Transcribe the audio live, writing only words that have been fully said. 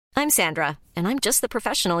I'm Sandra, and I'm just the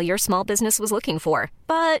professional your small business was looking for.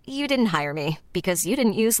 But you didn't hire me because you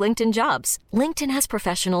didn't use LinkedIn Jobs. LinkedIn has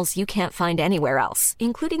professionals you can't find anywhere else,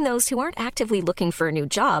 including those who aren't actively looking for a new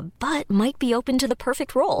job, but might be open to the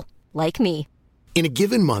perfect role, like me. In a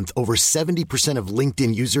given month, over 70% of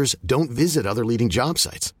LinkedIn users don't visit other leading job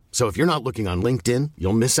sites. So if you're not looking on LinkedIn,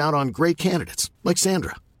 you'll miss out on great candidates like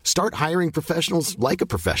Sandra. Start hiring professionals like a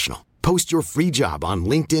professional. Post your free job on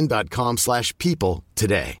linkedin.com/people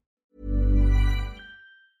today.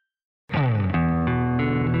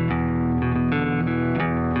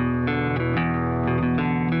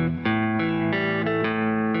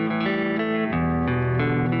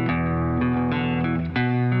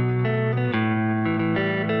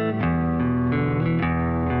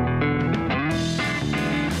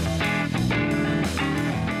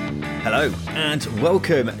 Hello and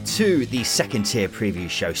welcome to the Second Tier Preview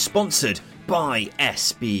Show, sponsored by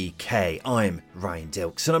SBK. I'm Ryan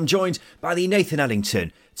Dilks and I'm joined by the Nathan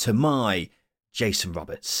Ellington to my Jason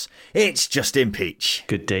Roberts. It's Justin Peach.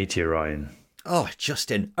 Good day to you, Ryan. Oh,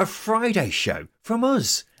 Justin, a Friday show from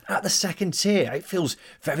us at the Second Tier. It feels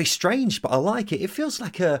very strange, but I like it. It feels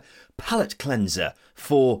like a palate cleanser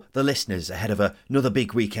for the listeners ahead of another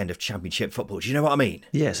big weekend of Championship football. Do you know what I mean?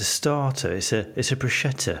 Yeah, it's a starter. It's a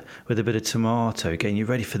bruschetta with a bit of tomato, getting you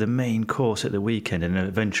ready for the main course at the weekend and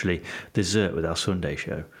eventually dessert with our Sunday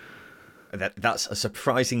show. That's a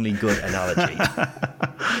surprisingly good analogy.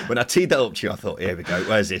 When I teed that up to you, I thought, here we go,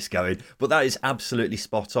 where's this going? But that is absolutely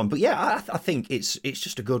spot on. But yeah, I think it's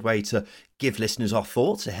just a good way to give listeners our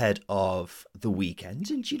thoughts ahead of the weekend.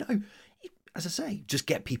 And, you know, as I say, just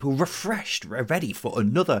get people refreshed, ready for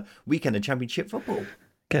another weekend of Championship football.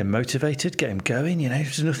 Get them motivated, get them going. You know,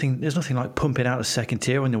 there's nothing like pumping out a Second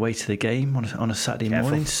Tier on the way to the game on a Saturday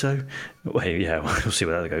morning. So, well, yeah, we'll see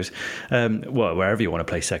where that goes. Well, wherever you want to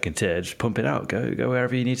play Second Tier, just pump it out. Go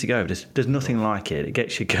wherever you need to go. There's nothing like it. It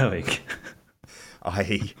gets you going.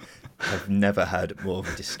 I have never had more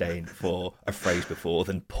of a disdain for a phrase before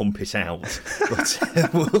than pump it out. But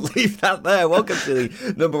we'll leave that there. Welcome to the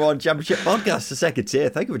 #1 Championship podcast, the Second Tier.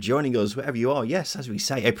 Thank you for joining us wherever you are. Yes, as we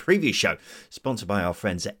say, a preview show sponsored by our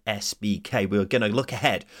friends at SBK. We're going to look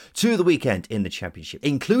ahead to the weekend in the Championship,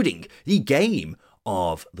 including the game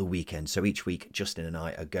of the weekend. So each week, Justin and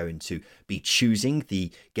I are going to be choosing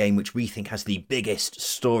the game which we think has the biggest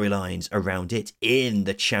storylines around it in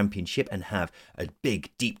the Championship and have a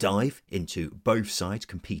big deep dive into both sides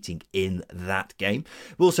competing in that game.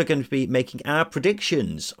 We're also going to be making our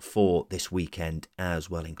predictions for this weekend as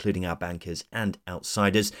well, including our bankers and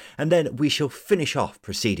outsiders. And then we shall finish off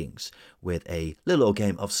proceedings with a little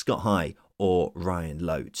game of Scott High or Ryan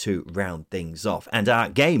Lowe to round things off. And our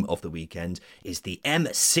game of the weekend is the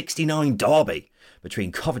M69 derby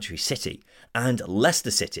between Coventry City and Leicester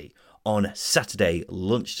City on Saturday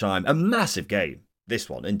lunchtime. A massive game, this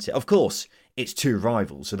one, isn't it? Of course, it's two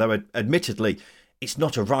rivals, although admittedly, it's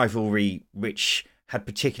not a rivalry which had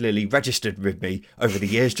particularly registered with me over the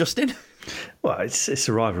years, Justin. Well, it's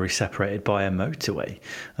a rivalry separated by a motorway,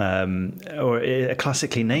 or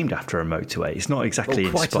classically named after a motorway. It's not exactly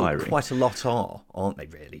inspiring. Quite a lot aren't they?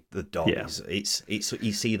 Really, the derbies. Yeah. It's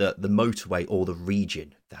you see the motorway or the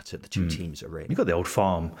region that the two teams are in. You've got the old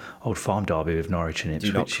farm derby with Norwich and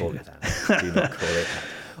Ipswich. Do not call it that. Do not call it that.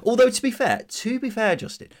 Although to be fair,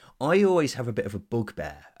 Justin, I always have a bit of a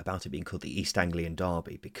bugbear about it being called the East Anglian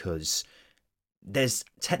Derby because there's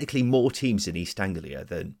technically more teams in East Anglia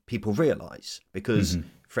than people realise. Because,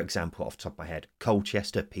 for example, off the top of my head,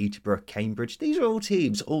 Colchester, Peterborough, Cambridge, these are all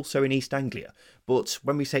teams also in East Anglia. But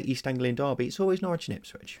when we say East Anglian Derby, it's always Norwich and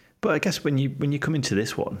Ipswich. But I guess when you come into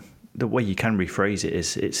this one, the way you can rephrase it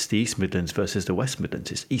is it's the East Midlands versus the West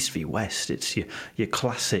Midlands. It's East v West. It's your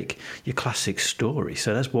classic story.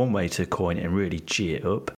 So that's one way to coin it and really gee it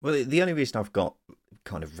up. Well, the only reason I've got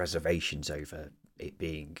kind of reservations over it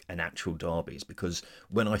being an actual derby is because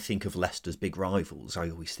when I think of Leicester's big rivals,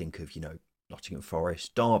 I always think of, Nottingham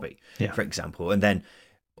Forest, Derby, for example. And then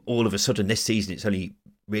all of a sudden this season, it's only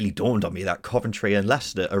really dawned on me that Coventry and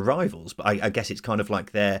Leicester are rivals. But I guess it's kind of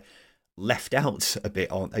like they're left out a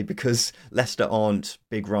bit, aren't they? Because Leicester aren't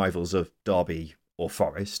big rivals of Derby or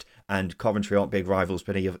Forest, and Coventry aren't big rivals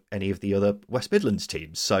for any of the other West Midlands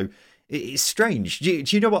teams. So it's strange. Do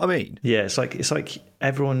you know what I mean? Yeah, it's like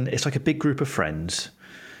everyone. It's like a big groups of friends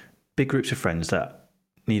that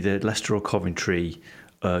neither Leicester or Coventry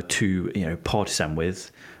are too partisan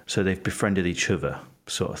with, so they've befriended each other,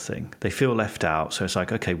 sort of thing. They feel left out, so it's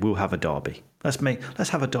like, okay, we'll have a derby. Let's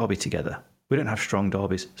have a derby together. We don't have strong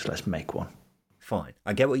derbies, so let's make one. Fine,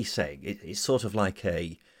 I get what you're saying. It's sort of like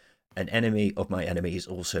a an enemy of my enemy is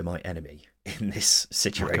also my enemy in this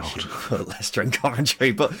situation for Leicester and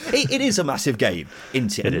Coventry. But it is a massive game,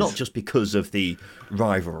 isn't it? And not just because of the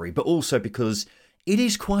rivalry, but also because it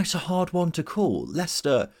is quite a hard one to call.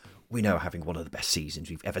 Leicester, we know, are having one of the best seasons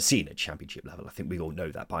we've ever seen at Championship level. I think we all know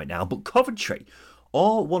that by now. But Coventry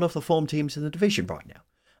are one of the form teams in the division right now.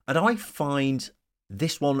 And I find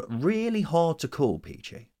this one really hard to call,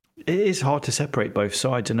 PG. It is hard to separate both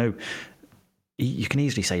sides. I know you can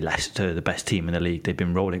easily say Leicester are the best team in the league. They've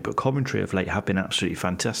been rolling, but Coventry of late have been absolutely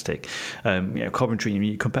fantastic. Coventry,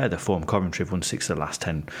 you compare the form. Coventry have won 6 of the last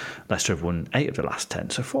 10. Leicester have won 8 of the last 10.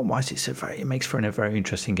 So form-wise, it makes for a very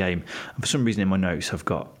interesting game. And for some reason in my notes, I've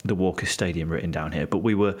got the Walker Stadium written down here. But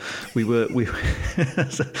we were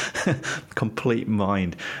complete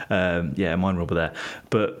mind rubber there.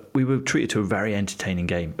 But we were treated to a very entertaining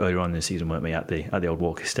game earlier on in the season, weren't we, at the old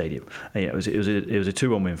Walker Stadium? And it was a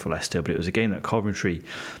 2-1 win for Leicester, but it was a game that Coventry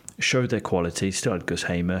showed their quality, still had Gus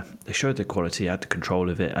Hamer. They showed their quality, had the control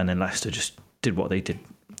of it, and then Leicester just did what they did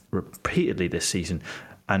repeatedly this season,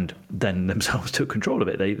 and then themselves took control of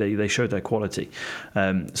it. They showed their quality.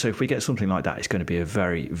 So if we get something like that, it's going to be a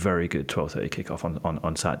very, very good 12:30 kickoff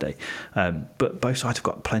on Saturday. But both sides have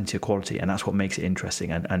got plenty of quality, and that's what makes it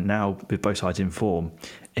interesting. And now with both sides in form,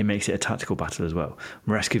 it makes it a tactical battle as well.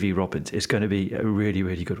 Maresca v Robbins is going to be a really,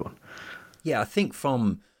 really good one. Yeah, I think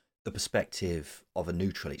from the perspective of a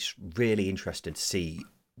neutral, it's really interesting to see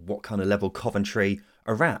what kind of level Coventry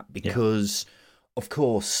are at, because, of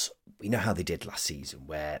course, we know how they did last season,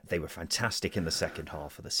 where they were fantastic in the second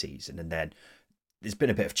half of the season, and then there's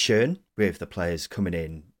been a bit of churn with the players coming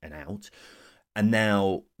in and out, and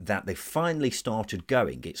now that they've finally started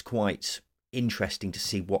going, it's quite interesting to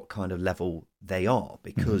see what kind of level they are,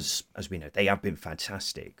 because, as we know, they have been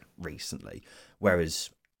fantastic recently,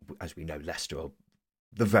 whereas, as we know, Leicester are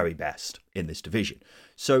the very best in this division.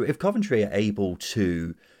 So if Coventry are able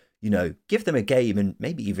to, give them a game and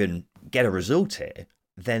maybe even get a result here,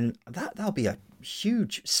 then that'll be a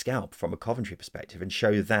huge scalp from a Coventry perspective and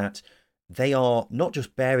show that they are not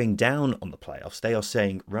just bearing down on the playoffs, they are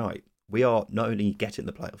saying, right, we are not only getting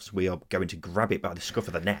the playoffs, we are going to grab it by the scruff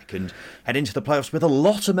of the neck and head into the playoffs with a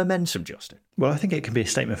lot of momentum, Justin. Well, I think it can be a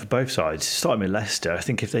statement for both sides. Starting with Leicester, I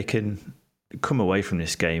think if they can come away from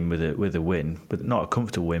this game with a win, but not a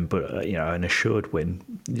comfortable win, but an assured win,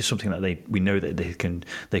 it's something that we know that they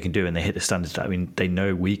can do, and they hit the standards that they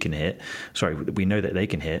know we can hit. Sorry, we know that they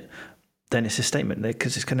can hit. Then it's a statement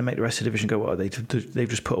because it's going to make the rest of the division go, well, they've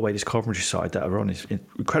just put away this Coventry side that are on this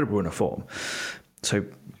incredible run of form. So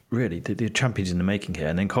really, the champions in the making here.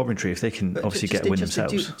 And then Coventry, if they can obviously get a win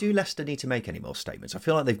themselves. Do Leicester need to make any more statements? I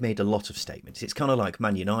feel like they've made a lot of statements. It's kind of like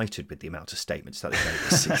Man United with the amount of statements that they've made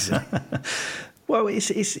this season. Well,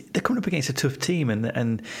 they're coming up against a tough team,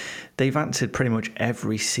 and they've answered pretty much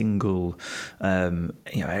every single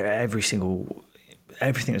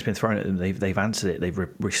everything that's been thrown at them, they've answered it, they've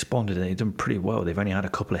responded, and they've done pretty well. They've only had a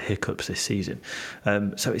couple of hiccups this season.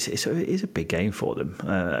 So it is a big game for them.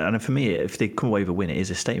 And for me, if they come away with a win, it is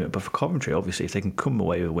a statement. But for Coventry, obviously, if they can come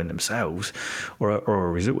away with a win themselves, or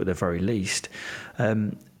a result at the very least,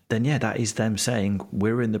 then that is them saying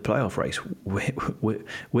we're in the playoff race.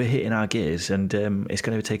 We're hitting our gears, and it's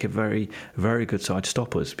going to take a very, very good side to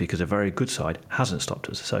stop us, because a very good side hasn't stopped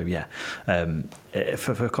us. So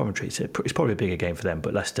for Coventry, it's probably a bigger game for them.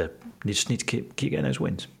 But Leicester, you just need to keep getting those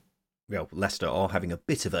wins. Well, Leicester are having a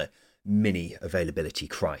bit of a mini availability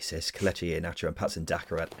crisis. Kelechi Iheanacho and Patson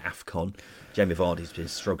Daka at AFCON. Jamie Vardy's been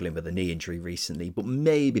struggling with a knee injury recently, but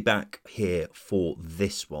may be back here for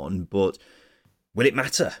this one. But will it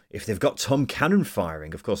matter if they've got Tom Cannon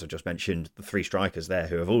firing? Of course, I've just mentioned the 3 strikers there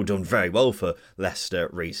who have all done very well for Leicester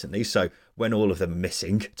recently. So when all of them are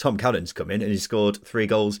missing, Tom Cannon's come in and he's scored 3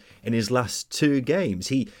 goals in his last 2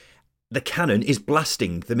 games. The cannon is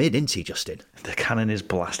blasting the mid, isn't he, Justin? The cannon is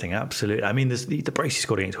blasting, absolutely. I mean, the brace he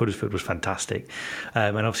scored against Huddersfield was fantastic.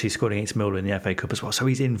 And obviously he scored against Millwall in the FA Cup as well. So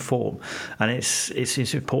he's in form. And it's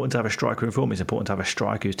important to have a striker in form. It's important to have a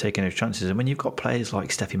striker who's taking those chances. And when you've got players like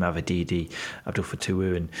Steffi Mavididi, Abdul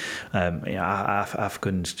Fatawu, and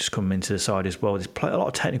Afghan's just come into the side as well, there's a lot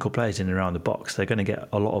of technical players in and around the box. They're going to get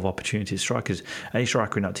a lot of opportunities. Any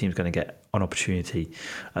striker in that team is going to get an opportunity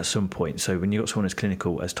at some point. So when you've got someone as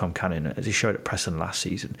clinical as Tom Cannon, as he showed at Preston last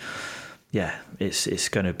season, it's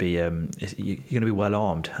going to be you're going to be well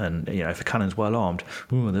armed, and if a cannon's well armed,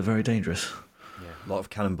 they're very dangerous. Yeah, a lot of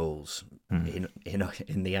cannonballs in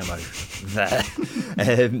the ammo there.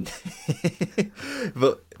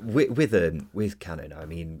 But with Cannon, I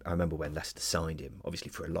mean, I remember when Leicester signed him, obviously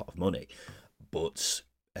for a lot of money, but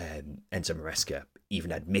Enzo Maresca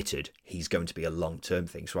even admitted he's going to be a long-term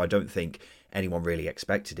thing. So I don't think anyone really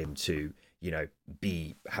expected him to,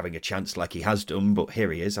 be having a chance like he has done. But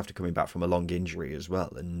here he is after coming back from a long injury as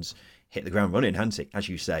well, and hit the ground running, hasn't he? As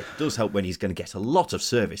you say, it does help when he's going to get a lot of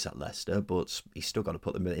service at Leicester, but he's still got to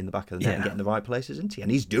put them in the back of the net and get in the right places, isn't he? And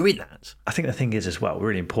he's doing that. I think the thing is as well,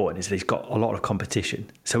 really important, is that he's got a lot of competition.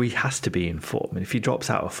 So he has to be in form. And if he drops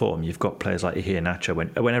out of form, you've got players like Iheanacho.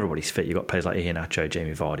 When everybody's fit, you've got players like Iheanacho,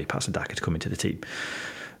 Jamie Vardy, Patson Daka to come into the team.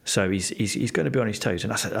 So he's going to be on his toes,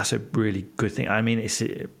 and that's a really good thing. I mean,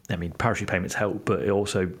 parachute payments help, but it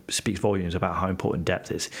also speaks volumes about how important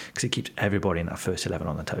depth is, because it keeps everybody in that first 11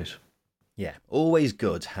 on their toes. Yeah, always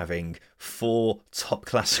good having 4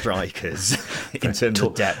 top-class strikers in terms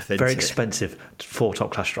of depth. Very expensive 4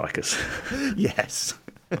 top-class strikers. Yes.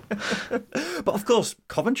 But of course,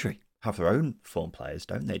 Coventry have their own form players,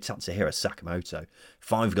 don't they? Tatsuhiro Sakamoto,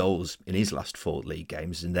 5 goals in his last 4 league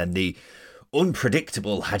games, and then the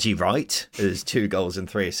unpredictable Haji Wright has 2 goals and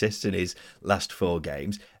 3 assists in his last 4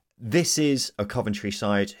 games. This is a Coventry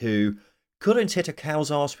side who couldn't hit a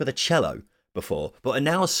cow's arse with a cello before, but are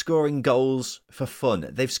now scoring goals for fun.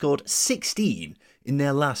 They've scored 16 in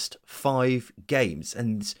their last 5 games.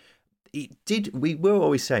 And we were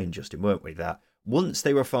always saying, Justin, weren't we, that once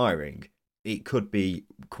they were firing, it could be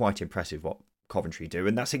quite impressive what Coventry do.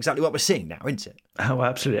 And that's exactly what we're seeing now, isn't it? Oh,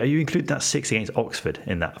 absolutely. Are you including that 6 against Oxford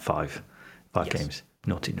in that 5 Yes. games?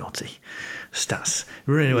 Naughty stats.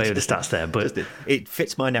 We're running away with the stats there, but it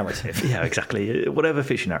fits my narrative. Yeah, exactly. Whatever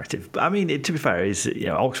fits your narrative. But I mean, to be fair,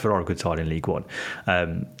 Oxford are a good side in League One,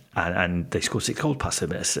 and they scored 6 goals past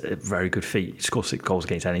them. It's a very good feat. To score 6 goals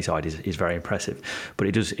against any side is very impressive. But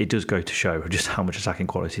it does go to show just how much attacking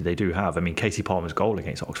quality they do have. I mean, Casey Palmer's goal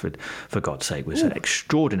against Oxford, for God's sake, was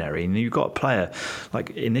extraordinary. And you've got a player like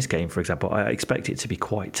in this game, for example, I expect it to be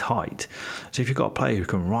quite tight. So if you've got a player who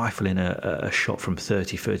can rifle in a shot from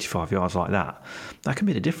 30, 35 yards like that can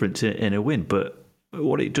be the difference in a win. But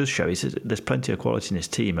what it does show is that there's plenty of quality in this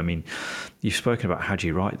team. I mean, you've spoken about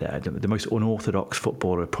Haji Wright there, the most unorthodox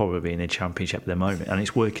footballer probably in the Championship at the moment, and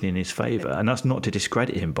it's working in his favour. And that's not to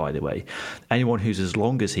discredit him, by the way. Anyone who's as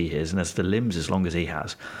long as he is and has the limbs as long as he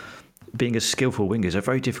has, being a skillful winger is a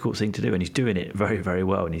very difficult thing to do, and he's doing it very, very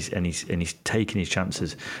well, and he's taking his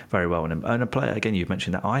chances very well. And a player, again, you've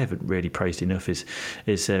mentioned that I haven't really praised enough is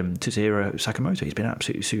Tatsuhiro Sakamoto. He's been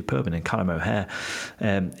absolutely superb, and then Callum O'Hare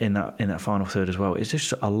in that final third as well. It's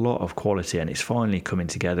just a lot of quality, and it's finally coming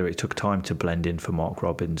together. It took time to blend in for Mark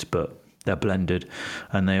Robbins, but they're blended,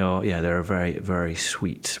 and they're a very, very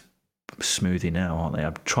sweet smoothie now, aren't they?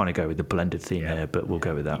 I'm trying to go with the blended theme here, but we'll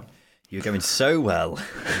go with that. You're going so well,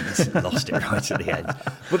 and lost it right at the end.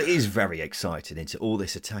 But it is very exciting into all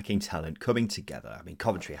this attacking talent coming together. I mean,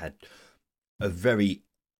 Coventry had a very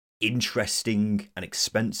interesting and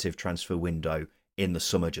expensive transfer window in the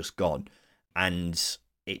summer just gone, and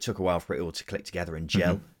it took a while for it all to click together and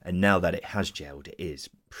gel. Mm-hmm. And now that it has gelled, it is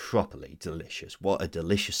properly delicious. What a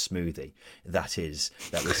delicious smoothie that is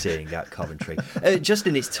that we're seeing at Coventry.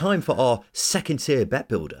 Justin, it's time for our second tier bet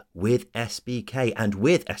builder with SBK. And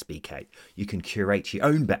with SBK, you can curate your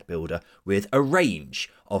own bet builder with a range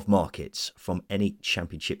of markets from any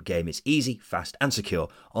Championship game. It's easy, fast and secure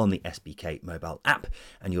on the SBK mobile app,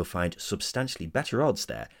 and you'll find substantially better odds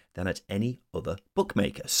there than at any other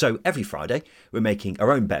bookmaker. So every Friday, we're making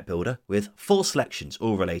our own bet builder with 4 selections,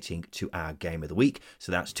 all relating to our game of the week.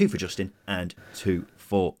 So that's 2 for Justin and 2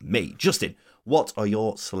 for me. Justin, what are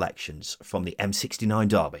your selections from the M69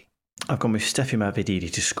 derby? I've gone with Stefan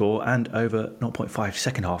Mavididi to score and over 0.5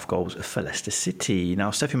 second half goals for Leicester City. Now,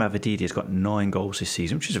 Stefan Mavididi has got 9 goals this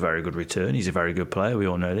season, which is a very good return. He's a very good player, we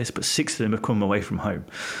all know this, but 6 of them have come away from home.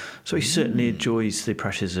 So he certainly enjoys the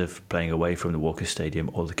pressures of playing away from the Walker Stadium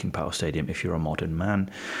or the King Power Stadium if you're a modern man.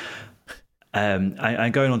 And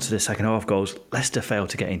going on to the second half goals, Leicester failed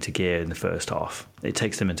to get into gear in the first half. It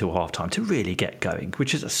takes them until half time to really get going,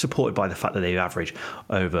 which is supported by the fact that they average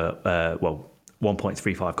over,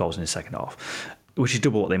 1.35 goals in the second half, which is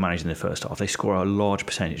double what they managed in the first half. They score a large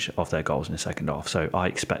percentage of their goals in the second half. So I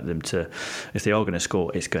expect them to, if they are going to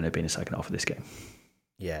score, it's going to be in the second half of this game.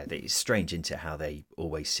 Yeah, it's strange into how they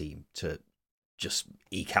always seem to just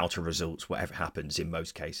eke out a result, whatever happens in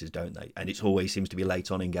most cases, don't they? And it always seems to be late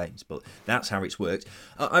on in games, but that's how it's worked.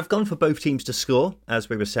 I've gone for both teams to score. As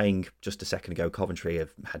we were saying just a second ago, Coventry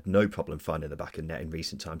have had no problem finding the back of net in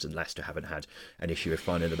recent times, and Leicester haven't had an issue with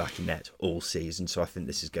finding the back of net all season. So I think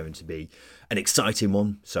this is going to be an exciting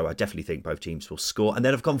one. So I definitely think both teams will score. And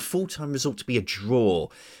then I've gone full-time result to be a draw.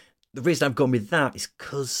 The reason I've gone with that is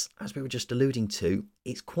because, as we were just alluding to,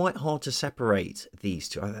 it's quite hard to separate these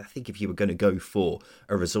two. I think if you were going to go for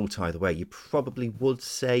a result either way, you probably would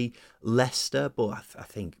say Leicester, but I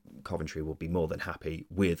think Coventry will be more than happy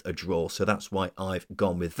with a draw. So that's why I've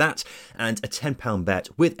gone with that. And a £10 bet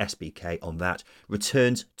with SBK on that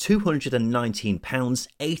returns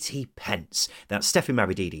 £219.80. That's Stefan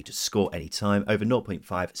Marididi to score any time, over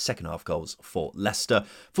 0.5 second half goals for Leicester.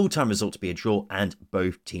 Full-time result to be a draw and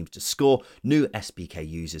both teams to score. New SBK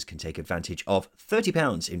users can take advantage of £30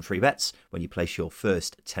 in free bets when you place your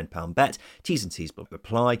first £10 bet. T's and C's will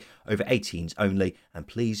apply, over 18s only, and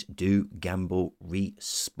please do gamble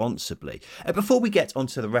responsibly. Before we get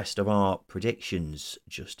onto the rest of our predictions,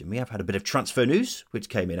 Justin, we have had a bit of transfer news which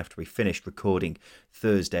came in after we finished recording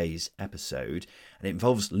Thursday's episode, and it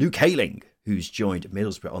involves Luke Ayling, who's joined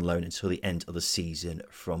Middlesbrough on loan until the end of the season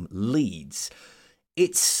from Leeds.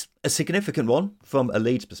 It's a significant one from a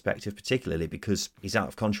Leeds perspective, particularly because he's out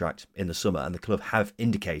of contract in the summer and the club have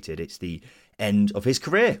indicated it's the end of his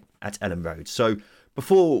career at Elland Road. So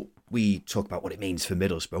before we talk about what it means for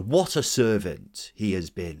Middlesbrough, what a servant he has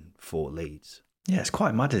been for Leeds. Yeah, it's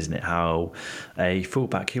quite mad, isn't it, how a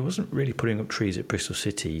fullback who wasn't really putting up trees at Bristol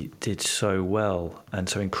City did so well and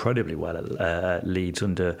so incredibly well at Leeds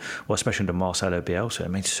especially under Marcelo Bielsa. He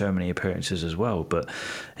made so many appearances as well, but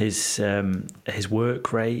his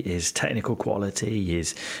work rate, his technical quality,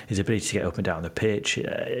 his ability to get up and down the pitch,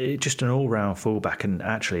 just an all-round fullback and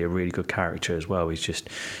actually a really good character as well. He's just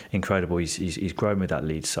incredible. He's grown with that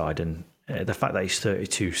Leeds side, and the fact that he's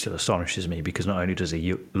 32 still astonishes me, because not only does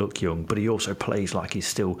he look young, but he also plays like he's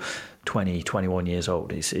still 20, 21 years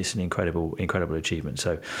old. It's an incredible achievement.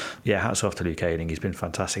 So, yeah, hats off to Luke Ayling. He's been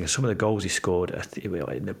fantastic. And some of the goals he scored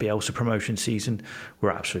in the Bielsa promotion season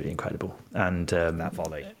were absolutely incredible. And that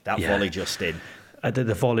volley, Justin.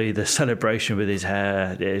 The volley, the celebration with his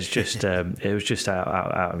hair, it was just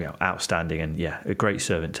outstanding, and a great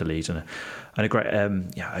servant to Leeds, and a great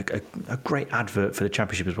a great advert for the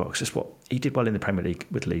Championship as well. Because that's what he did well in the Premier League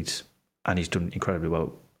with Leeds, and he's done incredibly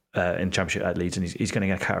well in Championship at Leeds, and he's going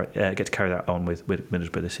to get to carry that on with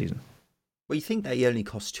Middlesbrough this season. Well, you think that he only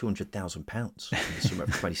cost £200,000 in the summer of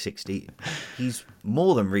 2016. He's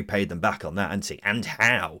more than repaid them back on that, hasn't he? And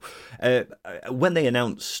how? When they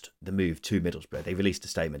announced the move to Middlesbrough, they released a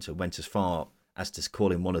statement and went as far as to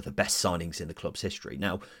call him one of the best signings in the club's history.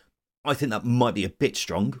 Now, I think that might be a bit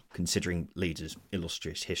strong, considering Leeds'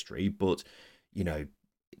 illustrious history, but, you know,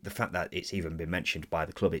 the fact that it's even been mentioned by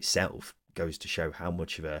the club itself goes to show how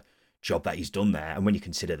much of a job that he's done there. And when you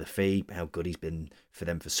consider the fee, how good he's been for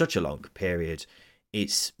them for such a long period,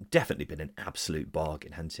 it's definitely been an absolute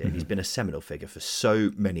bargain, hasn't it? Mm-hmm. He's been a seminal figure for so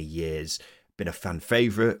many years, been a fan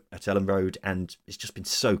favourite at Elland Road, and it's just been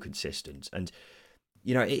so consistent. And,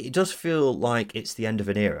 you know, it does feel like it's the end of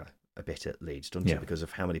an era a bit at Leeds, doesn't it? Because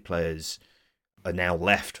of how many players are now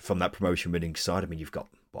left from that promotion-winning side. I mean, you've got,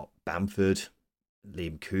 Bamford,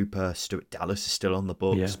 Liam Cooper, Stuart Dallas is still on the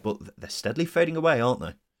books, but they're steadily fading away, aren't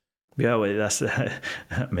they? Yeah, well, that's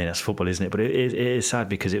football, isn't it? But it is sad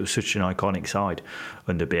because it was such an iconic side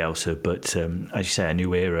under Bielsa. But as you say, a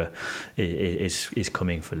new era is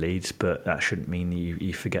coming for Leeds. But that shouldn't mean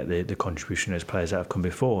you forget the contribution of those players that have come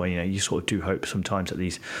before. You know, you sort of do hope sometimes that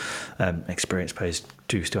these experienced players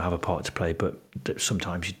do still have a part to play, but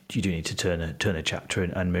sometimes you do need to turn a chapter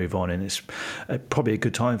and move on. And it's probably a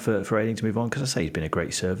good time for Ayling to move on, because I say he's been a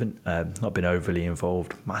great servant, not been overly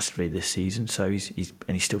involved massively this season. So he's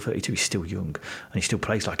still 32. He's still young, and he still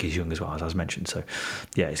plays like he's young as well, as I mentioned. So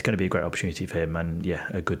yeah, it's going to be a great opportunity for him, and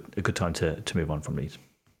a good time to move on from Leeds.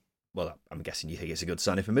 Well, I'm guessing you think it's a good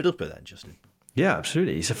signing for Middlesbrough then, Justin. Yeah,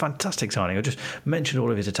 absolutely. He's a fantastic signing. I just mentioned all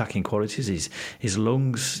of his attacking qualities, his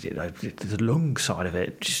lungs, the lung side of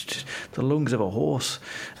it, just the lungs of a horse,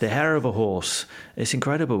 the hair of a horse. It's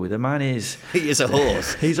incredible. The man is... He is a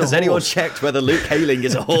horse. Has anyone checked whether Luke Ayling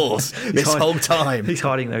is a horse this whole time? He's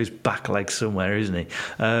hiding those back legs somewhere, isn't he?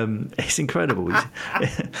 It's incredible.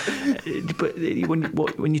 But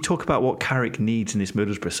when you talk about what Carrick needs in this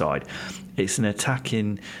Middlesbrough side, it's an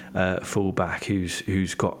attacking fullback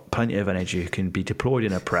who's got plenty of energy, who can be deployed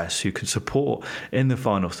in a press, who can support in the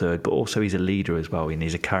final third, but also he's a leader as well, and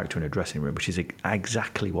he's a character in a dressing room, which is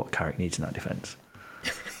exactly what Carrick needs in that defence.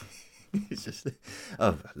 It's just,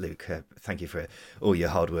 Luke, thank you for all your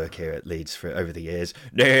hard work here at Leeds over the years.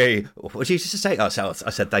 Nay, what did you just say? I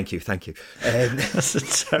said thank you. That's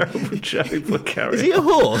a terrible joke, but Carrick. Is he a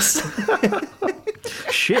horse?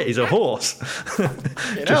 Shit, he's a horse.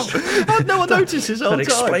 No one notices all the time.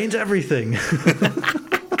 That explains everything.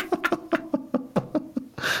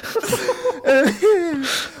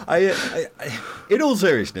 in all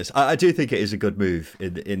seriousness, I do think it is a good move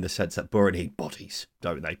in the sense that Borough need bodies,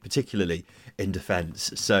 don't they? Particularly in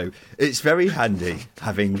defence. So it's very handy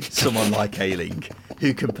having someone like Ayling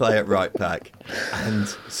who can play at right back and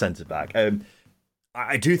centre back.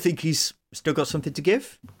 I do think he's still got something to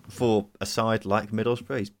give for a side like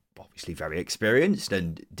Middlesbrough. He's obviously very experienced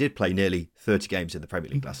and did play nearly 30 games in the Premier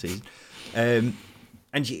League last season.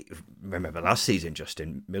 And you remember last season,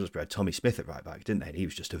 Justin, Middlesbrough had Tommy Smith at right back, didn't they? And he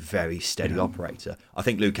was just a very steady operator. I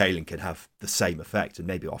think Luke Ayling can have the same effect and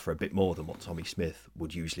maybe offer a bit more than what Tommy Smith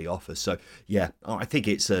would usually offer. So, yeah, I think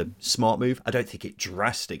it's a smart move. I don't think it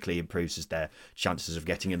drastically improves their chances of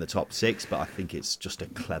getting in the top six, but I think it's just a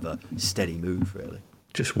clever, steady move, really.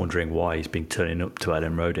 Just wondering why he's been turning up to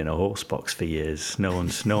Ellen Road in a horse box for years. No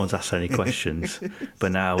one's asked any questions,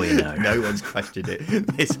 but now we know. No one's questioned it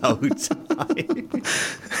this whole time.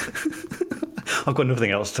 I've got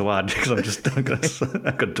nothing else to add because I'm going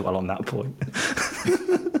to dwell on that point.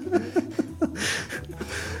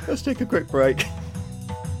 Let's take a quick break.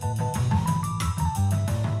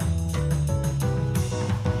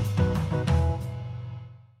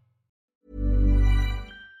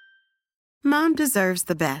 Mom deserves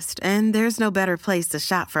the best, and there's no better place to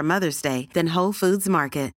shop for Mother's Day than Whole Foods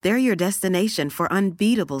Market. They're your destination for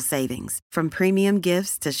unbeatable savings, from premium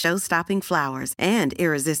gifts to show-stopping flowers and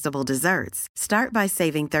irresistible desserts. Start by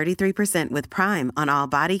saving 33% with Prime on all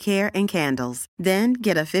body care and candles. Then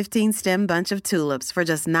get a 15-stem bunch of tulips for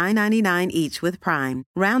just $9.99 each with Prime.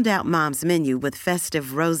 Round out Mom's menu with festive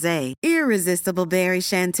rosé, irresistible berry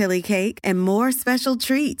chantilly cake, and more special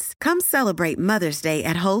treats. Come celebrate Mother's Day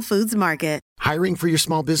at Whole Foods Market. Hiring for your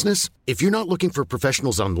small business? If you're not looking for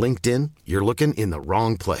professionals on LinkedIn, you're looking in the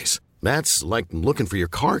wrong place. That's like looking for your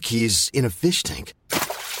car keys in a fish tank.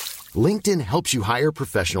 LinkedIn helps you hire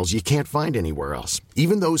professionals you can't find anywhere else,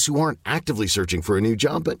 even those who aren't actively searching for a new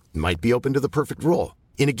job but might be open to the perfect role.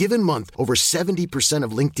 In a given month, over 70%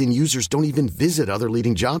 of LinkedIn users don't even visit other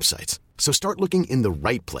leading job sites. So start looking in the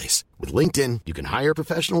right place. With LinkedIn, you can hire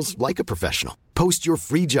professionals like a professional. Post your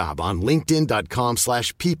free job on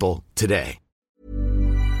linkedin.com/people today.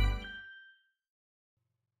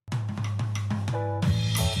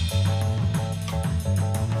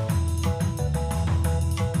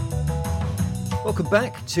 Welcome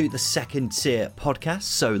back to the Second Tier podcast.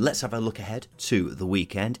 So let's have a look ahead to the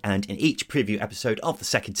weekend. And in each preview episode of the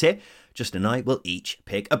Second Tier, Justin and I will each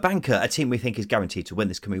pick a banker, a team we think is guaranteed to win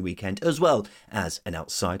this coming weekend, as well as an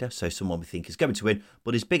outsider, so someone we think is going to win,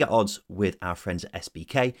 but is bigger odds with our friends at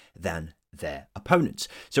SBK than their opponents.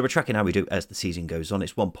 So we're tracking how we do as the season goes on.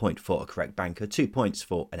 It's 1 point for a correct banker, 2 points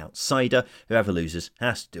for an outsider. Whoever loses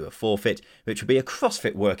has to do a forfeit, which will be a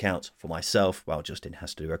CrossFit workout for myself, while Justin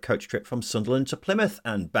has to do a coach trip from Sunderland to Plymouth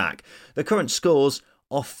and back. The current scores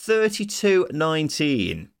are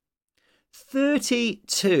 32-19.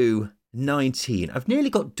 32-19. I've nearly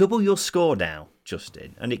got double your score now,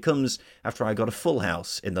 Justin, and it comes after I got a full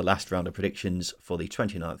house in the last round of predictions for the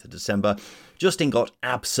 29th of December. Justin got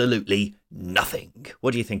absolutely nothing.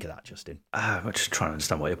 What do you think of that, Justin? I'm just trying to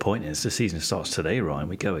understand what your point is. The season starts today, Ryan.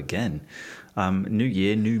 We go again. New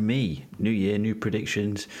year, new me. New year, new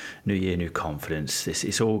predictions. New year, new confidence.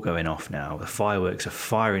 It's all going off now. The fireworks are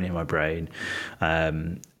firing in my brain,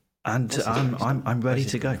 and I'm ready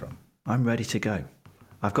to go. I'm ready to go.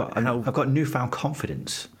 I've got newfound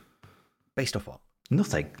confidence. Based off what?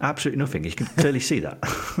 Nothing. Absolutely nothing. You can clearly see that.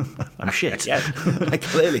 I'm shit. Yeah, I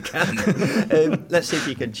clearly can. Let's see if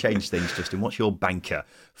you can change things, Justin. What's your banker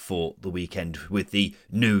for the weekend with the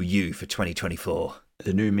new you for 2024?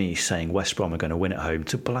 The new me saying West Brom are going to win at home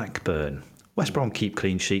to Blackburn. West Brom keep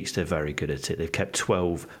clean sheets. They're very good at it. They've kept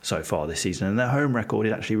 12 so far this season, and their home record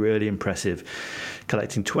is actually really impressive,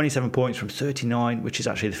 collecting 27 points from 39, which is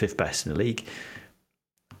actually the fifth best in the league.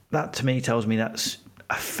 That, to me, tells me that's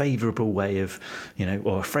a favourable way of,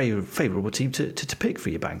 or a favourable team to pick for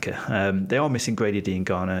your banker. They are missing Grady Dean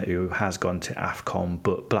Garner, who has gone to AFCON,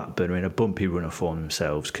 but Blackburn are in a bumpy run of form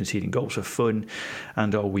themselves, conceding goals for fun,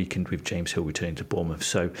 and are weakened with James Hill returning to Bournemouth.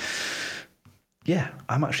 So, yeah,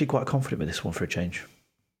 I'm actually quite confident with this one for a change.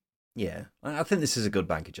 Yeah, I think this is a good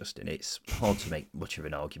banker, Justin. It's hard to make much of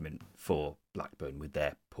an argument for Blackburn with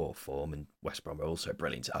their poor form, and West Brom are also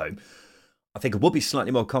brilliant at home. I think I would be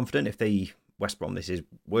slightly more confident if the West Brom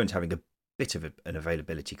weren't having a bit of an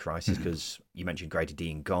availability crisis, because you mentioned Grady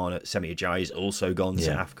Dean Garner. Semi Ajayi has also gone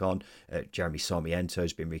to AFCON. Jeremy Sarmiento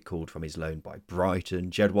has been recalled from his loan by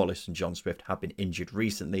Brighton. Jed Wallace and John Swift have been injured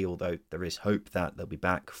recently, although there is hope that they'll be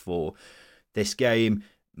back for this game.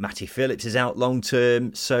 Matty Phillips is out long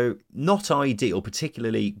term, so not ideal,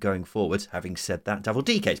 particularly going forward. Having said that, Davil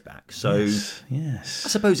DK's back, so yes. I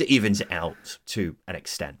suppose it evens it out to an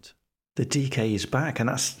extent. The DK is back, and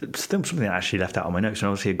that's still something I actually left out on my notes. And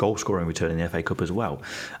obviously, a goal scoring return in the FA Cup as well.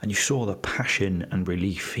 And you saw the passion and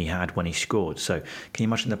relief he had when he scored. So, can you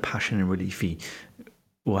imagine the passion and relief he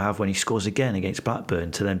will have when he scores again against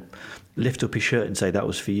Blackburn to then lift up his shirt and say, "That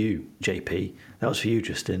was for you, JP. That was for you,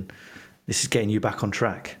 Justin. This is getting you back on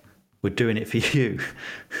track. We're doing it for you."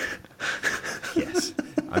 Yes,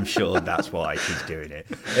 I'm sure that's why he's doing it.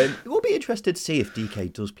 It will be interested to see if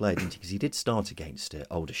DK does play, because he did start against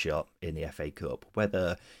Aldershot in the FA Cup.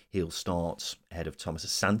 Whether he'll start ahead of Thomas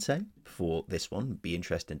Asante for this one, be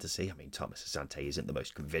interesting to see. I mean, Thomas Asante isn't the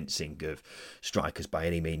most convincing of strikers by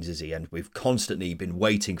any means, is he? And we've constantly been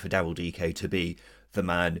waiting for Daryl DK to be the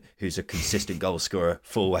man who's a consistent goal scorer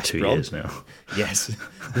for West Brom. 2 years now. Yes.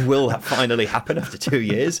 Will that finally happen after 2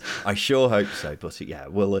 years? I sure hope so. But yeah,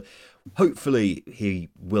 hopefully he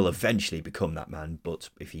will eventually become that man. But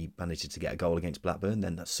if he manages to get a goal against Blackburn,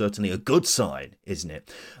 then that's certainly a good sign, isn't it?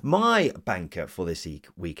 My banker for this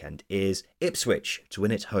weekend is Ipswich to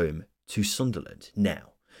win at home to Sunderland.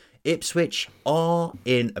 Now, Ipswich are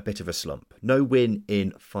in a bit of a slump. No win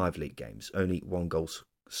in 5 league games. Only 1 goal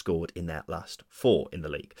scored in their last 4 in the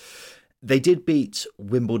league. They did beat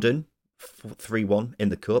Wimbledon 3-1 in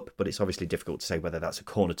the Cup, but it's obviously difficult to say whether that's a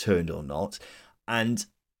corner turned or not. And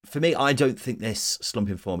for me, I don't think this slump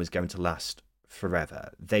in form is going to last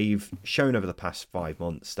forever. They've shown over the past 5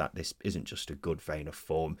 months that this isn't just a good vein of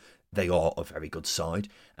form. They are a very good side,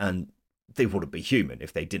 and they wouldn't be human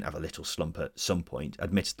if they didn't have a little slump at some point.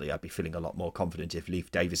 Admittedly, I'd be feeling a lot more confident if Leif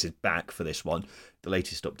Davis is back for this one. The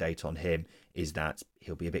latest update on him is that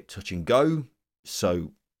he'll be a bit touch and go,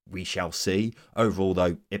 so we shall see. Overall,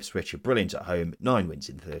 though, Ipswich are brilliant at home, 9 wins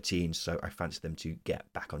in 13, so I fancy them to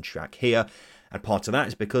get back on track here. And part of that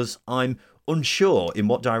is because I'm unsure in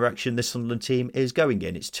what direction this Sunderland team is going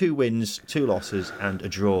in. It's 2 wins, 2 losses, and a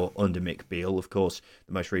draw under Mick Beale. Of course,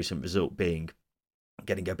 the most recent result being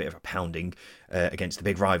getting a bit of a pounding against the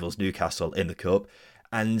big rivals Newcastle in the Cup.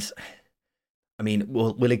 And I mean,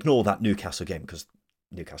 we'll ignore that Newcastle game because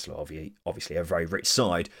Newcastle are obviously a very rich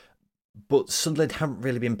side, but Sunderland haven't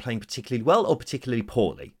really been playing particularly well or particularly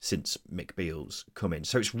poorly since Mick Beale's come in.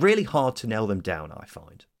 So it's really hard to nail them down, I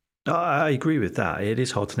find. I agree with that. It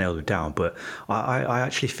is hard to nail them down, but I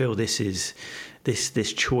actually feel this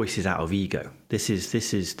choice is out of ego.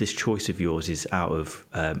 This choice of yours is out of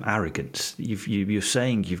arrogance. You're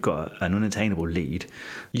saying you've got an unattainable lead.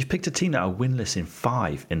 You've picked a team that are winless in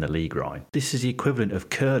 5 in the league, Ryan. This is the equivalent of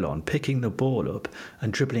Curlon picking the ball up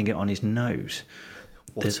and dribbling it on his nose.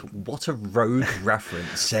 What a rogue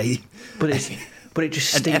reference, say. But it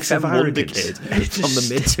just stinks of arrogance. Kid from the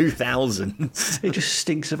mid-2000s. It just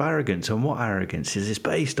stinks of arrogance. And what arrogance is this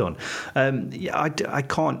based on? I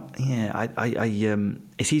can't. Yeah,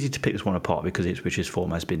 it's easy to pick this one apart because Ipswich's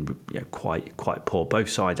form has been quite poor. Both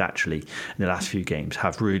sides actually in the last few games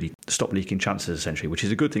have really stopped leaking chances essentially, which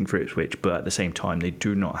is a good thing for Ipswich. But at the same time, they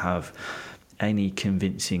do not have any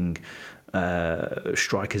convincing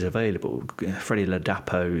strikers available. Freddie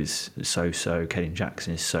Ladapo is so-so. Caden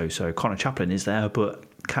Jackson is so-so. Connor Chaplin is there, but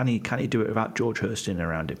can he do it without George Hurston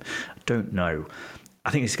around him? I don't know.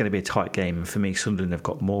 I think it's going to be a tight game, and for me, Sunderland have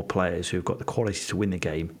got more players who have got the quality to win the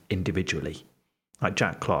game individually. Like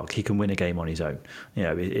Jack Clark, he can win a game on his own.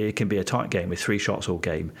 It can be a tight game with 3 shots all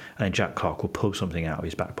game, and Jack Clark will pull something out of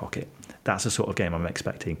his back pocket. That's the sort of game I'm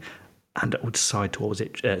expecting. And I would side towards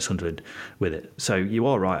Sunderland with it. So you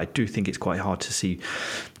are right. I do think it's quite hard to see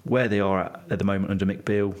where they are at the moment under Mick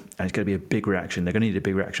Beale. And it's going to be a big reaction. They're going to need a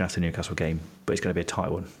big reaction after the Newcastle game. But it's going to be a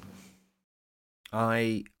tight one.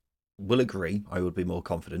 I will agree. I would be more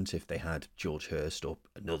confident if they had George Hurst or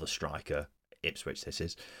another striker. Ipswich this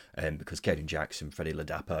is. Because Caden Jackson, Freddie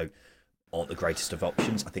Ladapo aren't the greatest of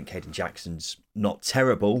options. I think Caden Jackson's not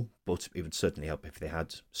terrible. But it would certainly help if they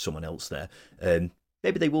had someone else there.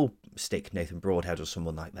 Maybe they will stick Nathan Broadhead or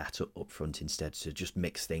someone like that up front instead to just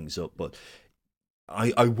mix things up. But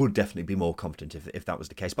I would definitely be more confident if that was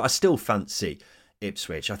the case. But I still fancy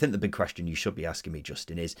Ipswich. I think the big question you should be asking me,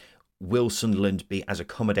 Justin, is will Sunderland be as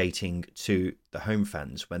accommodating to the home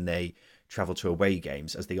fans when they travel to away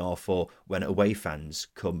games as they are for when away fans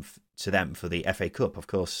come to them for the FA Cup? Of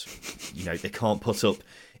course, they can't put up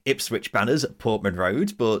Ipswich banners at Portman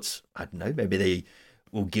Road, but I don't know, maybe they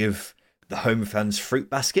will give the home fans fruit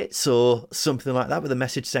baskets or something like that with a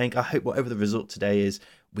message saying, I hope whatever the result today is,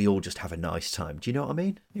 we all just have a nice time. Do you know what I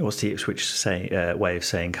mean? What's the Ipswich way of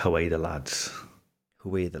saying, "Away the lads"?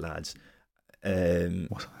 Away the lads.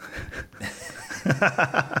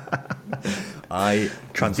 I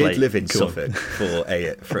did live in Suffolk for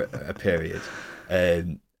a period,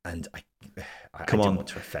 and I didn't want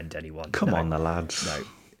to offend anyone. Come on, the lads.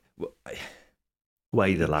 No.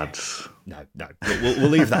 Way the lads. No, we'll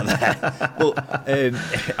leave that there.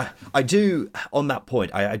 But I do, on that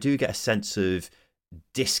point, I do get a sense of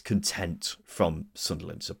discontent from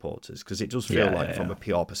Sunderland supporters, because it does feel from a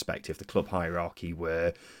PR perspective, the club hierarchy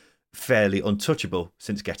were fairly untouchable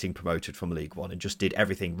since getting promoted from League One and just did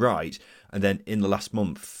everything right. And then in the last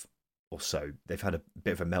month or so, they've had a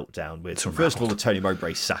bit of a meltdown with, first of all, the Tony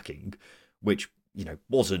Mowbray sacking, which,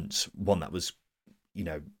 wasn't one that was,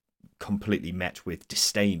 completely met with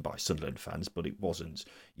disdain by Sunderland fans, but it wasn't,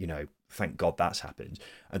 thank God that's happened.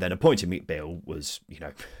 And then appointing Mick Beale was,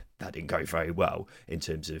 that didn't go very well in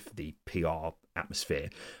terms of the PR atmosphere.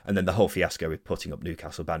 And then the whole fiasco with putting up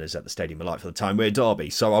Newcastle banners at the Stadium of Light for the time we're Derby.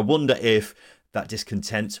 So I wonder if that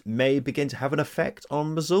discontent may begin to have an effect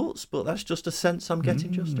on results, but that's just a sense I'm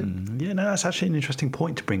getting, Justin. Yeah, no, that's actually an interesting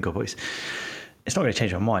point to bring up. It's not going to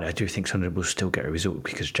change my mind. I do think Sunderland will still get a result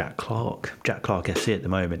because Jack Clark FC at the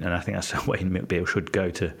moment, and I think that's the way Mick Beale should go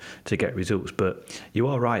to get results. But you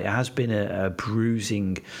are right, it has been a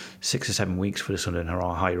bruising 6 or 7 weeks for the Sunderland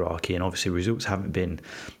hierarchy, and obviously results haven't been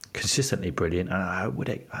consistently brilliant. And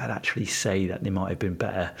I'd actually say that they might have been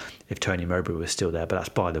better if Tony Mowbray was still there, but that's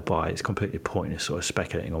by the by. It's completely pointless sort of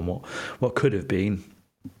speculating on what could have been.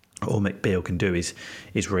 All Mick Beale can do is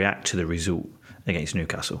react to the result against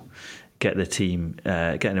Newcastle. Get the team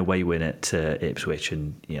get an away win at Ipswich,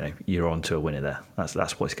 and you're on to a winner there.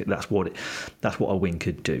 That's what a win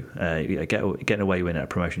could do. Get an away win at a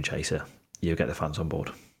promotion chaser. You'll get the fans on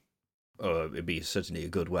board. It'd be certainly a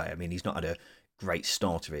good way. I mean, he's not had a great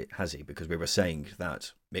start of it, has he? Because we were saying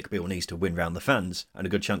that Mick Beale needs to win round the fans, and a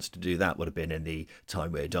good chance to do that would have been in the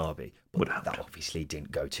time where Derby. But that obviously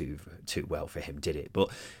didn't go too well for him, did it? But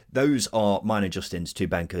those are mine and Justin's two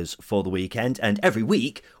bankers for the weekend, and every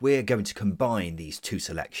week we're going to combine these two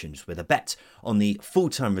selections with a bet on the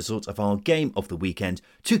full-time result of our game of the weekend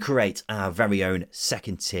to create our very own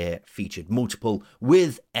second-tier featured multiple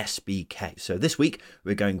with SBK. So this week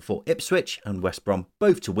we're going for Ipswich and West Brom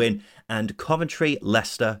both to win, and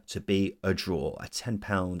Coventry-Leicester to be a draw. A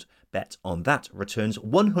 £10 bet on that returns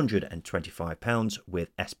 £125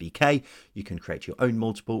 with SBK. You can create your own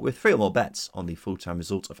multiple with 3 or more bets on the full-time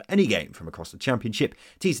result of any game from across the Championship.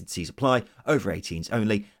 T's and C's apply, over 18s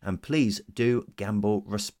only, and please do gamble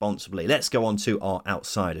responsibly. Let's go on to our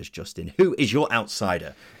outsiders, Justin. Who is your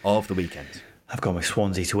outsider of the weekend? I've gone with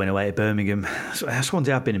Swansea to win away at Birmingham.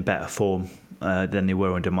 Swansea have been in better form than they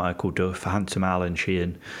were under Michael Duff. Handsome Alan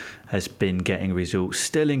Sheehan has been getting results.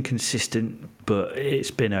 Still inconsistent, but it's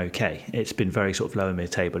been okay. It's been very sort of lower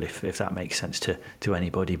mid-table, if that makes sense to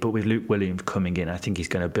anybody. But with Luke Williams coming in, I think he's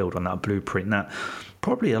going to build on that blueprint that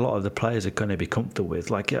probably a lot of the players are going to be comfortable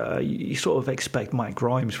with. Like you sort of expect Mike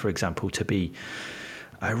Grimes, for example, to be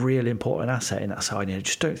a real important asset in that side. And I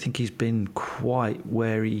just don't think he's been quite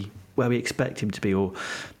where we expect him to be, or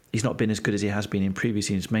he's not been as good as he has been in previous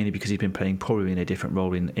seasons, mainly because he's been playing probably in a different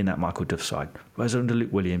role in that Michael Duff side. Whereas under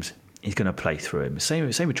Luke Williams, he's going to play through him. Same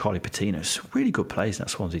with Charlie Patino. Really good players in that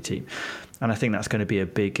Swansea team. And I think that's going to be a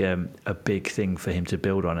big thing for him to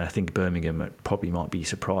build on. And I think Birmingham probably might be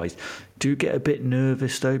surprised. Do get a bit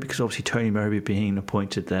nervous, though, because obviously Tony Mowbray being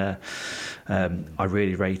appointed there. I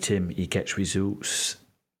really rate him. He gets results.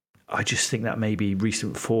 I just think that maybe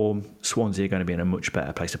recent form, Swansea are going to be in a much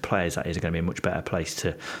better place. The players, that is, are going to be in a much better place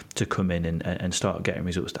to come in and start getting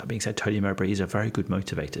results. That being said, Tony Mowbray is a very good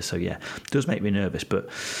motivator. So, yeah, it does make me nervous. But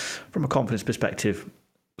from a confidence perspective,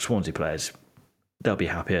 Swansea players, they'll be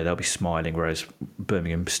happier, they'll be smiling, whereas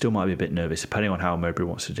Birmingham still might be a bit nervous, depending on how Mowbray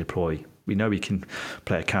wants to deploy. We know he can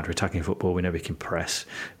play a counter-attacking football. We know he can press.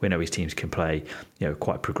 We know his teams can play,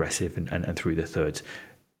 quite progressive and through the thirds.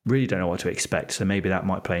 Really don't know what to expect, so maybe that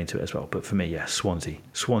might play into it as well. But for me, yeah, Swansea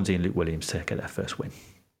and Luke Williams to get their first win.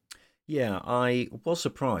 Yeah, I was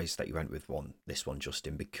surprised that you went with this one,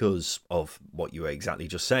 Justin, because of what you were exactly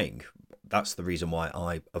just saying. That's the reason why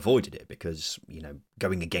I avoided it, because,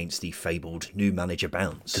 going against the fabled new manager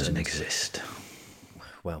bounce doesn't exist.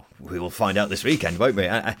 Well, we will find out this weekend, won't we?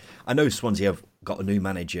 I know Swansea have got a new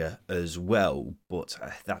manager as well, but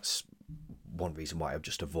that's one reason why I've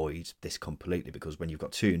just avoid this completely, because when you've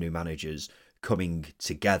got two new managers coming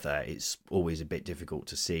together, it's always a bit difficult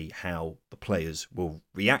to see how the players will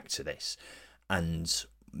react to this. And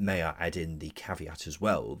may I add in the caveat as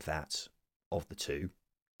well that of the two,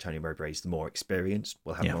 Tony Mowbray's the more experienced,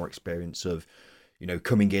 will have more experience of,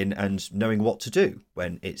 coming in and knowing what to do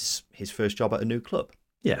when it's his first job at a new club.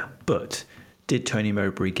 Yeah, but did Tony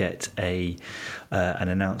Mowbray get an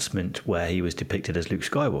announcement where he was depicted as Luke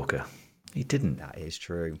Skywalker? He didn't. That is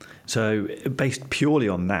true. So based purely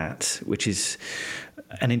on that, which is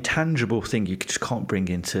an intangible thing you just can't bring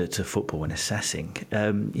into football when assessing.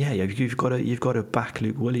 You've got to back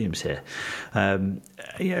Luke Williams here.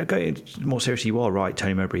 Going more seriously, you are right.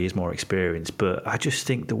 Tony Mowbray is more experienced, but I just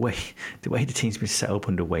think the way the team's been set up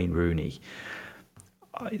under Wayne Rooney,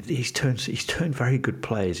 he's turned very good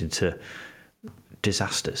players into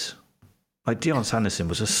disasters. Like Deion Sanderson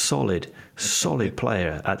was a solid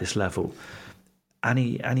player at this level, and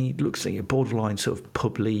he looks like a borderline sort of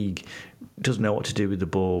pub league. Doesn't know what to do with the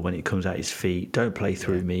ball when it comes at his feet. Don't play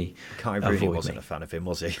through me. Kai Rooney wasn't a fan of him,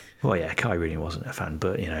 was he? Well, yeah, Kai Rooney wasn't a fan,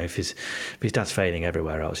 but if his dad's failing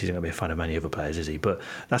everywhere else, he's not going to be a fan of many other players, is he? But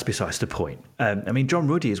that's besides the point. John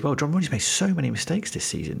Ruddy as well. John Ruddy's made so many mistakes this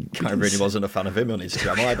season. Kai Rooney wasn't a fan of him on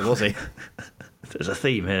Instagram either, was he? There's a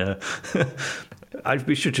theme here.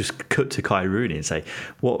 We should just cut to Kai Rooney and say,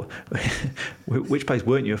 which players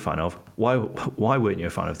weren't you a fan of? Why weren't you a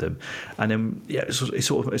fan of them? And then,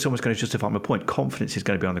 it's almost going to justify my point. Confidence is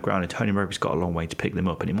going to be on the ground, and Tony Mowbray's got a long way to pick them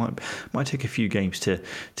up, and it might take a few games to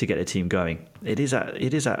get the team going. It is at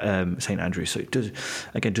St Andrews, so it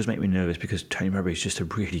does make me nervous because Tony Mowbray is just a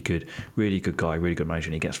really good guy, really good manager,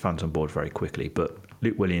 and he gets fans on board very quickly. But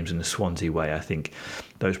Luke Williams and the Swansea way, I think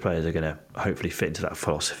those players are going to hopefully fit into that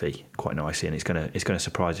philosophy quite nicely, and it's going to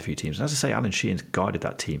surprise a few teams. And as I say, Alan Sheehan's guided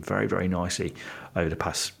that team very, very nicely over the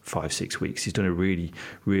past 5-6 weeks. He's done a really,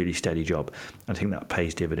 really steady job. I think that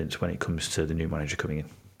pays dividends when it comes to the new manager coming in.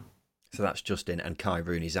 So that's Justin and Kai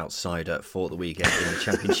Rooney's outsider for the weekend in the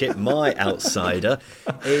Championship. My outsider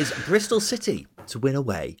is Bristol City to win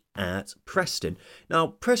away at Preston. Now,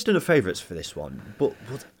 Preston are favourites for this one, but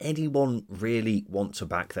would anyone really want to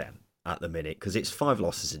back them at the minute? Because it's 5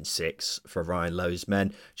 losses in 6 for Ryan Lowe's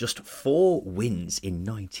men, just 4 wins in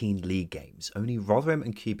 19 league games. Only Rotherham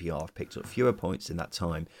and QPR have picked up fewer points in that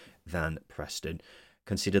time than Preston.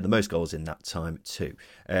 Conceded the most goals in that time too.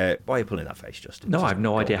 Why are you pulling that face, Justin? No, I have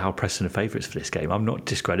no idea how Preston are favourites for this game. I'm not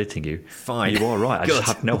discrediting you. Fine. You are right. I just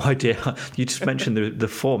have no idea. You just mentioned the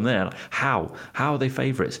form there. How are they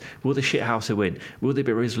favourites? Will the shithouser win? Will they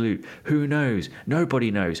be resolute? Who knows? Nobody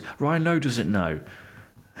knows. Ryan Lowe doesn't know.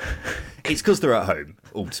 It's because they're at home,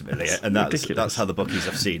 ultimately, and ridiculous. That's how the bookies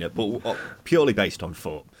have seen it. But purely based on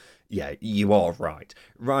form, yeah, you are right.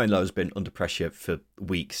 Ryan Lowe's been under pressure for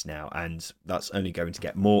weeks now, and that's only going to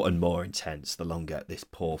get more and more intense the longer this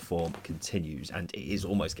poor form continues. And it is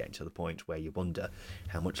almost getting to the point where you wonder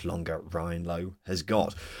how much longer Ryan Lowe has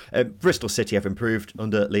got. Bristol City have improved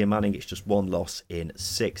under Liam Manning. It's just 1 loss in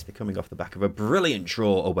 6. They're coming off the back of a brilliant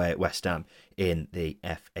draw away at West Ham in the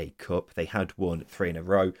FA Cup. They had won 3 in a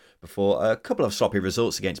row before a couple of sloppy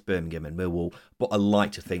results against Birmingham and Millwall, but I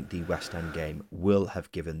like to think the West Ham game will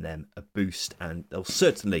have given them a boost, and they'll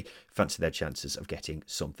certainly fancy their chances of getting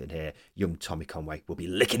something here. Young Tommy Conway will be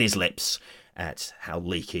licking his lips at how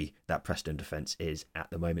leaky that Preston defence is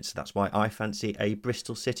at the moment, so that's why I fancy a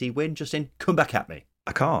Bristol City win. Justin, come back at me.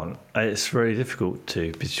 I can't. It's very difficult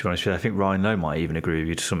to be honest with you. I think Ryan Lowe might even agree with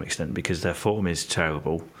you to some extent because their form is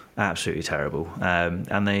terrible, absolutely terrible,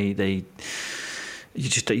 and they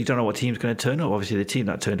you don't know what team's going to turn up. Obviously, the team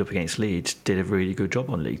that turned up against Leeds did a really good job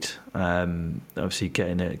on Leeds. Obviously,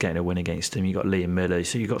 getting a win against them. You got Liam Miller,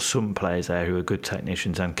 so you got some players there who are good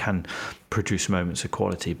technicians and can produce moments of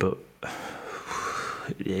quality, but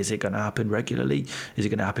is it going to happen regularly? Is it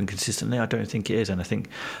going to happen consistently? I don't think it is, and I think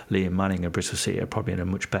Liam Manning and Bristol City are probably in a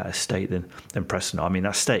much better state than Preston. I mean,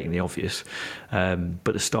 that's stating the obvious, but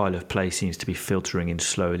the style of play seems to be filtering in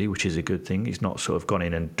slowly, which is a good thing. He's not sort of gone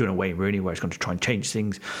in and done a Wayne Rooney where he's going to try and change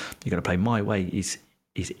things. You're going to play my way. He's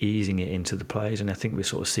easing it into the players, and I think we're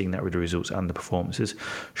sort of seeing that with the results and the performances.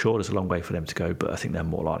 Sure, there's a long way for them to go, but I think they're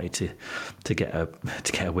more likely to get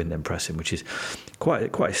a win than Preston, which is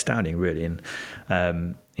quite astounding, really. And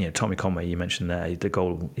Tommy Conway, you mentioned there,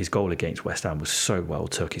 his goal against West Ham was so well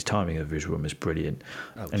took. His timing of his run was brilliant.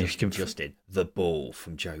 Oh, and if you can Justin, the ball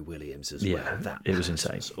from Joe Williams as well. It was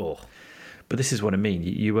insane. But this is what I mean.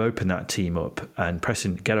 You open that team up, and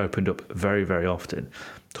Preston get opened up very, very often.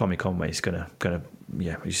 Tommy Conway's going to,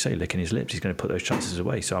 as you say, licking his lips. He's going to put those chances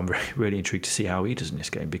away. So I'm really intrigued to see how he does in this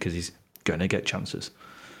game because he's going to get chances.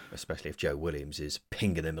 Especially if Joe Williams is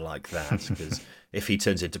pinging him like that. Because if he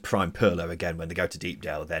turns into prime Pirlo again when they go to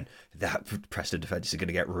Deepdale, then that Preston defence is going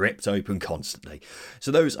to get ripped open constantly.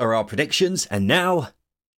 So those are our predictions. And now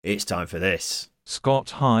it's time for this. Scott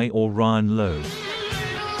High or Ryan Lowe?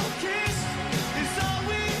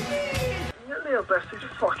 Neil Best is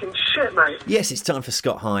fucking shit, mate. Yes, it's time for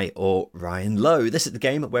Scott High or Ryan Low. This is the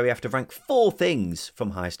game where we have to rank 4 things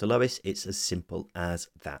from highest to lowest. It's as simple as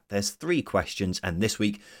that. There's 3 questions, and this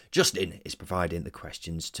week, Justin is providing the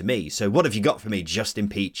questions to me. So what have you got for me, Justin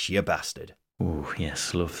Peach, you bastard? Oh,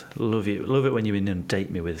 yes, love it when you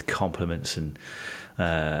inundate me with compliments and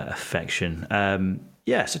affection.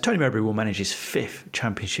 So Tony Mowbray will manage his 5th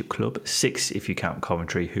championship club, 6 if you count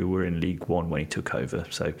Coventry, who were in League One when he took over.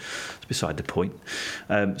 So it's beside the point.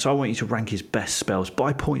 So I want you to rank his best spells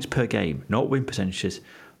by points per game, not win percentages,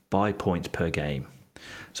 by points per game.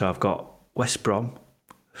 So I've got West Brom,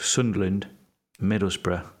 Sunderland,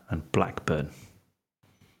 Middlesbrough, and Blackburn.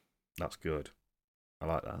 That's good. I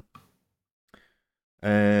like that.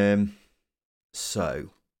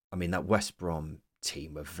 That West Brom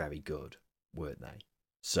team were very good, weren't they?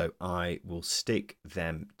 So I will stick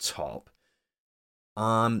them top.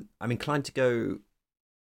 I'm inclined to go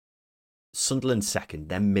Sunderland second,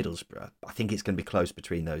 then Middlesbrough. I think it's going to be close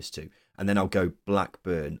between those two. And then I'll go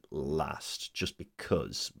Blackburn last, just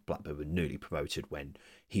because Blackburn were newly promoted when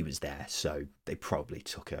he was there. So they probably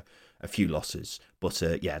took a few losses. But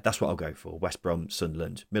that's what I'll go for. West Brom,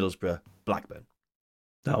 Sunderland, Middlesbrough, Blackburn.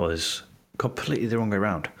 That was completely the wrong way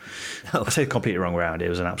round. I say completely wrong way round. It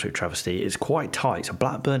was an absolute travesty. It's quite tight. So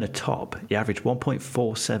Blackburn are top. He averaged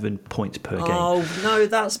 1.47 points per game. Oh no,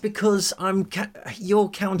 that's because you're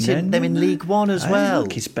counting them in League One as well.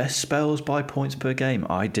 Look, his best spells by points per game.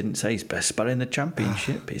 I didn't say his best spell in the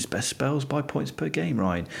Championship. His best spells by points per game,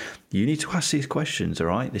 Ryan. You need to ask these questions, all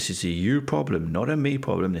right? This is a you problem, not a me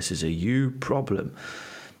problem. This is a you problem.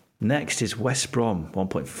 Next is West Brom,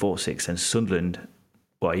 1.46, and Sunderland.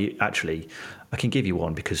 Well, I can give you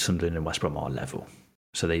one because Sunderland and West Brom are level.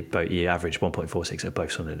 So you average 1.46 at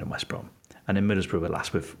both Sunderland and West Brom. And then Middlesbrough were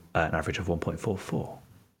last with an average of 1.44.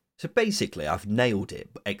 So basically, I've nailed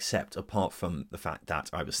it, except apart from the fact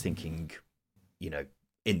that I was thinking,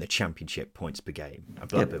 in the Championship points per game.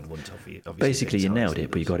 Blackburn wouldn't obviously. Basically, you nailed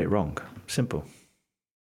it, but you got it wrong. Simple.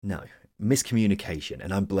 No. Miscommunication,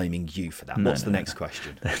 and I'm blaming you for that. What's the next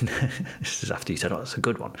question? This is after you said, that's a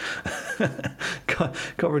good one.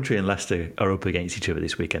 Coventry and Leicester are up against each other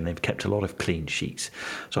this weekend. They've kept a lot of clean sheets.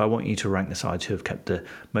 So I want you to rank the sides who have kept the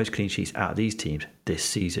most clean sheets out of these teams this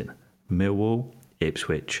season. Millwall,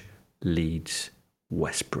 Ipswich, Leeds,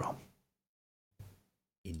 West Brom.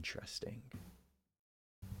 Interesting.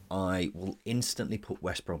 I will instantly put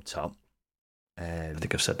West Brom top. I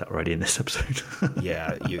think I've said that already in this episode.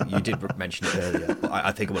 Yeah, you did mention it earlier, but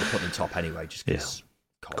I think I'm going to put them top anyway, just because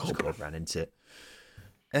Cold ran into it.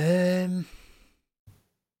 Then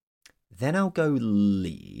I'll go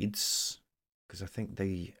Leeds, because I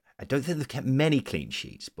don't think they've kept many clean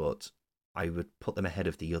sheets, but I would put them ahead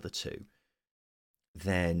of the other two.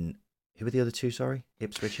 Then, who were the other two, sorry?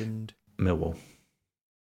 Ipswich and? Millwall.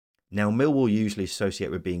 Now, Millwall usually associate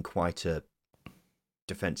with being quite a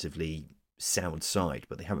defensively sound side,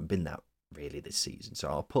 but they haven't been that really this season. So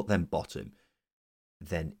I'll put them bottom,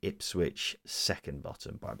 then Ipswich second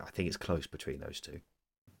bottom. But I think it's close between those two.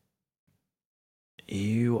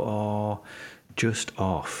 You are just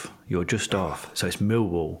off. You're just off. So it's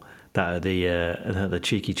Millwall that are the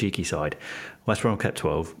cheeky side. West Brom kept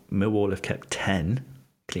 12. Millwall have kept 10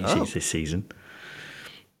 clean sheets this season.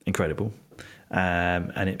 Incredible.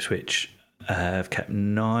 And Ipswich have kept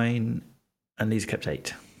 9, and Leeds kept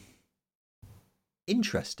 8.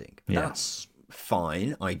 Interesting. Yeah. That's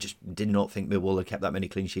fine. I just did not think Millwall had kept that many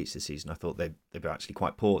clean sheets this season. I thought they were actually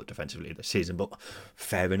quite poor defensively this season, but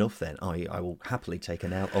fair enough then. I will happily take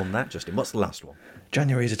an out on that, Justin. What's the last one?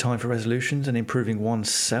 January is a time for resolutions and improving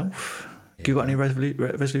oneself. Yeah. You got any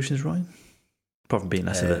resolutions, Ryan? Apart from being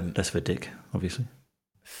less of a dick, obviously.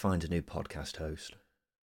 Find a new podcast host.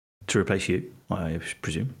 To replace you, I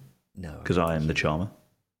presume? No. Because I am the charmer.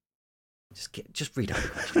 Just read out the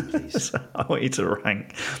question, please. I want you to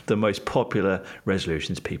rank the most popular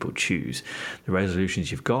resolutions people choose. The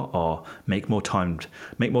resolutions you've got are make more time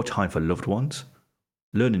for loved ones,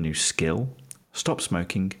 learn a new skill, stop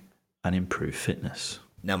smoking, and improve fitness.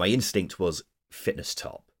 Now, my instinct was fitness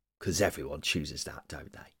top, because everyone chooses that,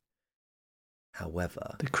 don't they?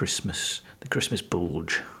 However, the Christmas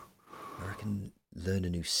bulge. I reckon learn a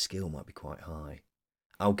new skill might be quite high.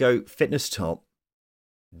 I'll go fitness top,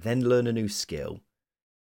 then learn a new skill.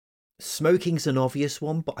 Smoking's an obvious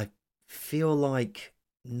one, but I feel like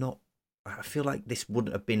this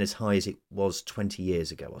wouldn't have been as high as it was 20 years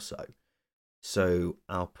ago or so. So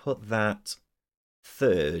I'll put that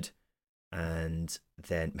third, and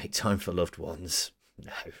then make time for loved ones.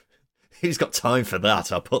 No. Who's got time for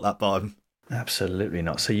that? I'll put that bottom. Absolutely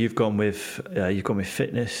not. So you've gone with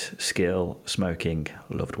fitness, skill, smoking,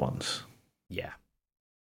 loved ones. Yeah.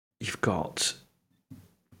 you've got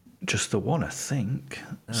just the one, I think.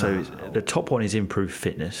 So the top one is improved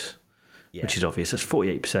fitness, which is obvious. That's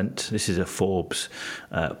 48%. This is a Forbes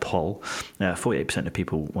poll. 48% of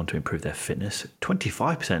people want to improve their fitness.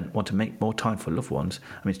 25% want to make more time for loved ones.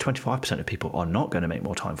 I mean, 25% of people are not going to make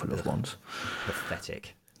more time for loved ones.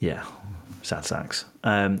 Pathetic. Yeah, sad sacks.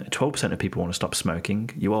 12% of people want to stop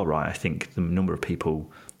smoking. You are right. I think the number of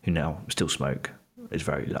people who now still smoke is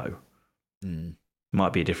very low.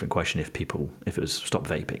 Might be a different question if it was stop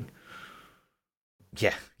vaping.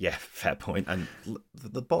 Yeah, fair point. And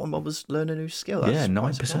the bottom one was learn a new skill. That's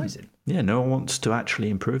 9%. Yeah, no one wants to actually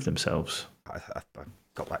improve themselves. I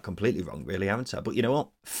got that completely wrong, really, haven't I? But you know what?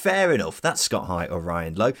 Fair enough. That's Scott High or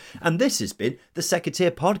Ryan Lowe. And this has been the Second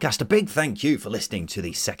Tier Podcast. A big thank you for listening to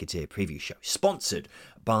the Second Tier Preview Show, sponsored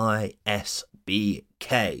by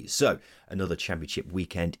SBK. So, another championship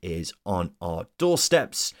weekend is on our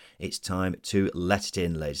doorsteps. It's time to let it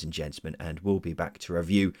in, ladies and gentlemen, and we'll be back to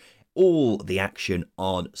review all the action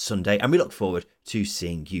on Sunday, and we look forward to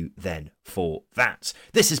seeing you then for that.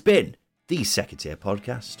 This has been the Second Tier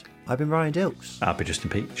Podcast. I've been Ryan Dilks. I'll be Justin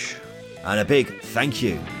Peach. And a big thank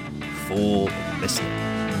you for listening.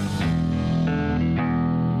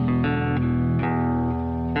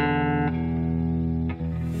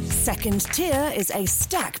 Second Tier is a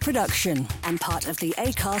Stack production and part of the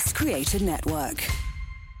Acast Creator Network.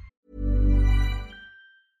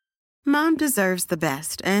 Mom deserves the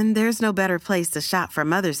best, and there's no better place to shop for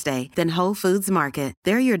Mother's Day than Whole Foods Market.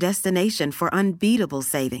 They're your destination for unbeatable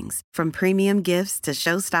savings, from premium gifts to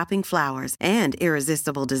show-stopping flowers and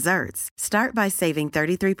irresistible desserts. Start by saving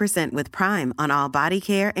 33% with Prime on all body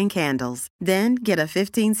care and candles. Then get a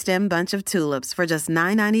 15-stem bunch of tulips for just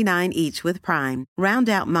 $9.99 each with Prime. Round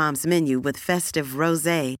out Mom's menu with festive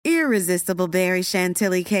rosé, irresistible berry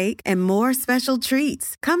chantilly cake, and more special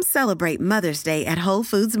treats. Come celebrate Mother's Day at Whole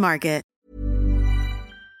Foods Market.